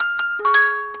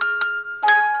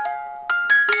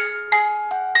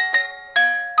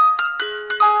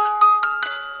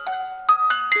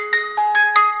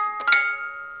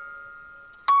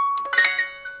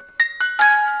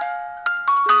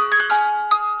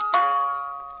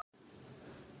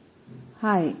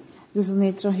Hi, this is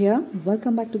Netra here.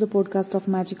 Welcome back to the podcast of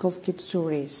Magic of Kids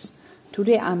Stories.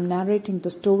 Today I'm narrating the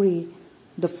story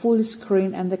The Foolish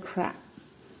Crane and the Crab.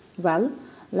 Well,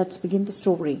 let's begin the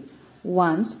story.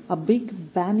 Once, a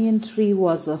big banyan tree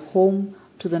was a home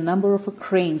to the number of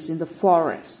cranes in the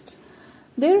forest.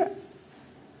 There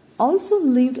also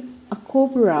lived a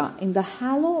cobra in the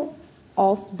hollow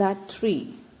of that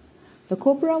tree. The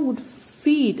cobra would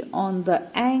feed on the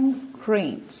young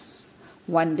cranes.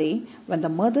 One day, when the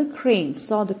mother crane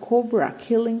saw the cobra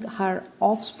killing her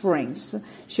offsprings,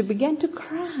 she began to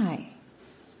cry.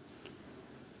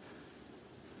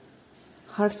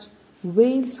 Her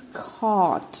wails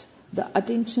caught the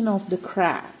attention of the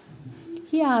crab.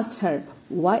 He asked her,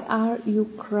 "Why are you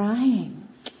crying?"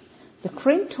 The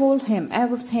crane told him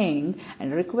everything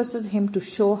and requested him to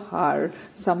show her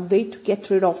some way to get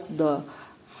rid of the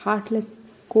heartless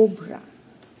cobra.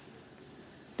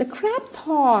 The crab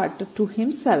thought to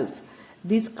himself,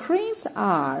 "These cranes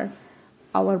are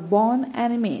our born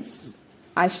enemies.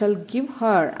 I shall give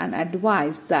her an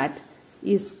advice that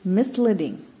is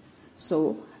misleading."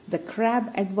 So the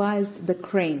crab advised the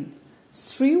crane,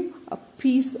 "Strew a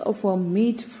piece of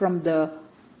meat from the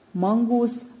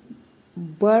mongoose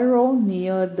burrow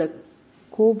near the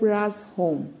cobra's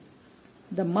home.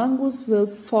 The mongoose will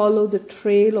follow the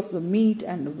trail of the meat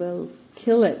and will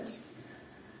kill it."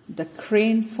 The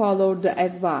crane followed the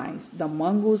advice. The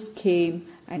mongoose came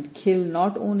and killed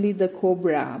not only the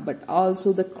cobra but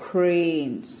also the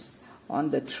cranes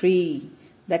on the tree.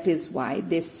 That is why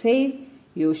they say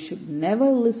you should never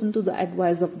listen to the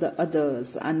advice of the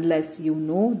others unless you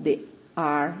know they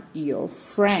are your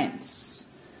friends.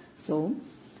 So,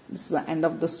 this is the end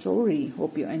of the story.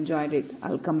 Hope you enjoyed it.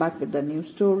 I'll come back with a new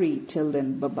story. Till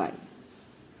then, bye-bye.